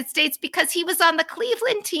the United States because he was on the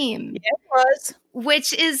Cleveland team. Yeah, it was.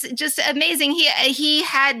 Which is just amazing. He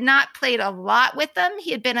had not played a lot with them.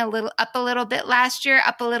 He had been a little bit last year,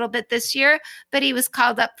 up a little bit this year, but he was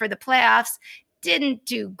called up for the playoffs. Didn't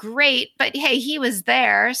do great, but hey, he was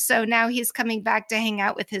there. So now he's coming back to hang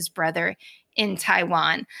out with his brother in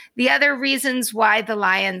Taiwan. The other reasons why the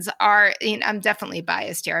Lions are, I'm definitely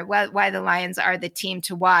biased here, why the Lions are the team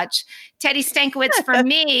to watch. Teddy Stankiewicz, for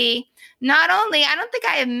me, not only, I don't think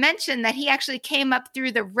I have mentioned that he actually came up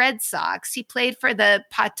through the Red Sox. He played for the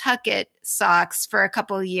Pawtucket Sox for a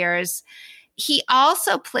couple of years. He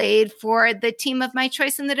also played for the team of my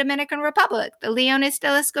choice in the Dominican Republic, the Leones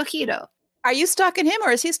del Escogido. Are you stalking him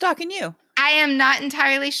or is he stalking you? I am not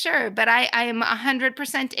entirely sure, but I am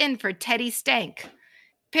 100% in for Teddy Stank,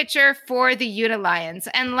 pitcher for the Uni Lions.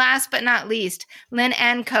 And last but not least, Lin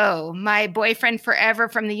Anko, my boyfriend forever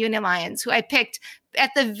from the Uni Lions, who I picked at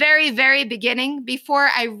the very, very beginning before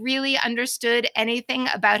I really understood anything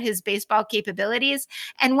about his baseball capabilities.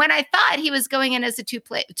 And when I thought he was going in as a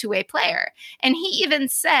two-way player. And he even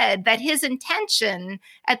said that his intention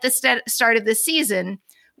at the start of the season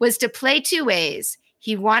was to play 2 ways.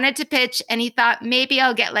 He wanted to pitch, and he thought, maybe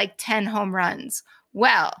I'll get like 10 home runs.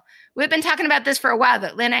 Well, we've been talking about this for a while,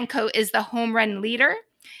 that Lin Anko is the home run leader.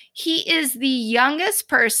 He is the youngest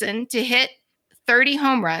person to hit 30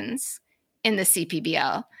 home runs in the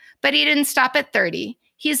CPBL, but he didn't stop at 30.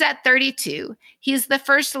 He's at 32. He's the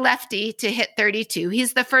first lefty to hit 32.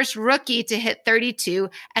 He's the first rookie to hit 32.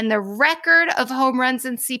 And the record of home runs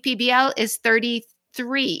in CPBL is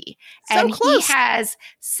 33. And close. He has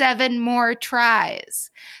 7 more tries.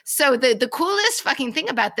 So the coolest fucking thing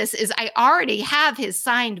about this is I already have his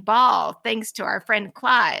signed ball thanks to our friend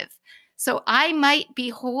Clive. So I might be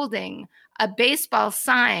holding a baseball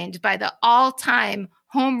signed by the all-time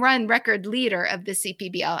home run record leader of the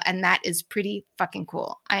CPBL. And that is pretty fucking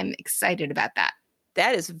cool. I'm excited about that.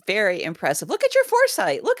 That is very impressive. Look at your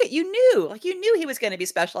foresight. Look at, you knew he was going to be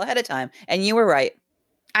special ahead of time. And you were right.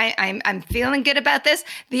 I'm feeling good about this.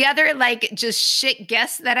 The other just shit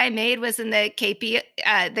guess that I made was in the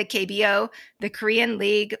KBO, the Korean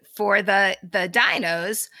League for the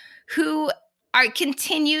Dinos, who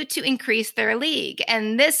continue to increase their league.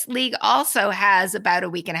 And this league also has about a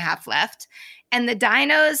week and a half left. And the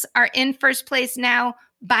Dinos are in first place now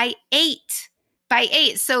by 8.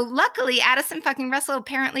 So luckily, Addison fucking Russell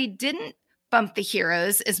apparently didn't bump the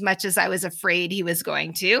Heroes as much as I was afraid he was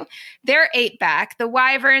going to. They're 8 back. The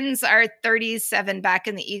Wyverns are 37 back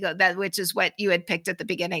in the Eagle, which is what you had picked at the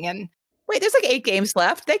beginning. And wait, there's 8 games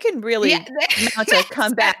left. They can really mount a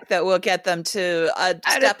comeback that will get them to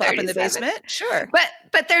step up in the basement. Sure.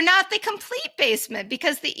 But they're not the complete basement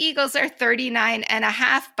because the Eagles are 39 and a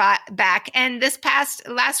half back. And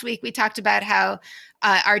last week, we talked about how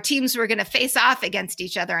our teams were going to face off against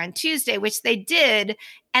each other on Tuesday, which they did.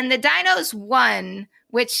 And the Dinos won,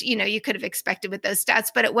 which, you could have expected with those stats,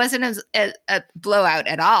 but it wasn't a blowout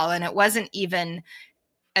at all. And it wasn't even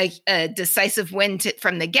a decisive win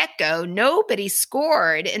from the get-go. Nobody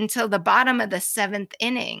scored until the bottom of the 7th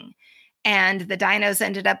inning. And the Dinos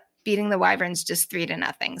ended up beating the Wyverns just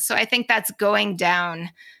 3-0. So I think that's going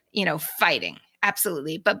down, fighting.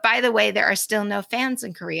 Absolutely. But by the way, there are still no fans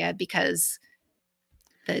in Korea because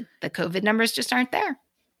the COVID numbers just aren't there.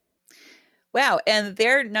 Wow. And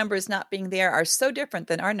their numbers not being there are so different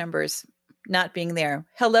than our numbers not being there.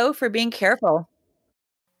 Hello for being careful.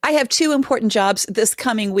 I have 2 important jobs this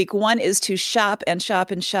coming week. One is to shop at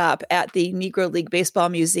the Negro League Baseball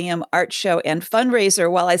Museum art show and fundraiser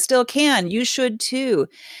while I still can. You should too.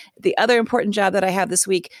 The other important job that I have this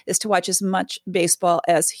week is to watch as much baseball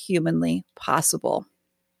as humanly possible.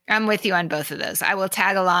 I'm with you on both of those. I will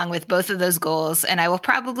tag along with both of those goals, and I will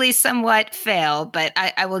probably somewhat fail, but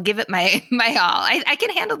I will give it my all. I can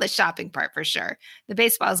handle the shopping part for sure. The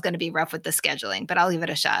baseball is going to be rough with the scheduling, but I'll give it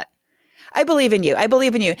a shot. I believe in you.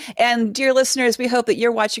 And dear listeners, we hope that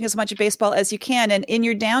you're watching as much baseball as you can. And in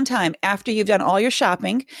your downtime, after you've done all your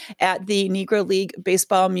shopping at the Negro League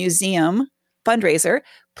Baseball Museum fundraiser,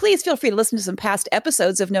 please feel free to listen to some past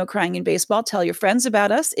episodes of No Crying in Baseball. Tell your friends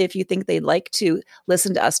about us. If you think they'd like to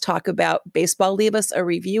listen to us talk about baseball, leave us a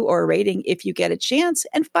review or a rating if you get a chance,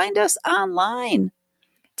 and find us online.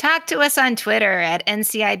 Talk to us on Twitter at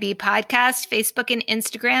NCIB Podcast, Facebook and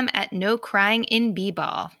Instagram at No Crying in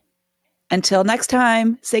B-Ball. Until next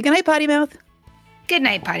time, say goodnight, Potty Mouth. Good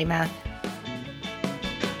night, Potty Mouth.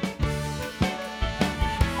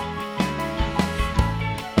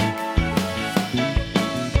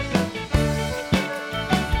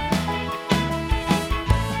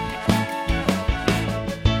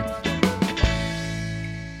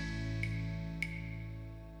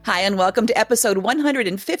 Hi, and welcome to episode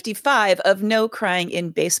 155 of No Crying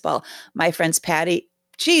in Baseball. My friend's Patty.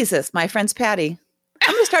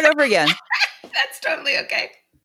 I'm going to start over again. That's totally okay.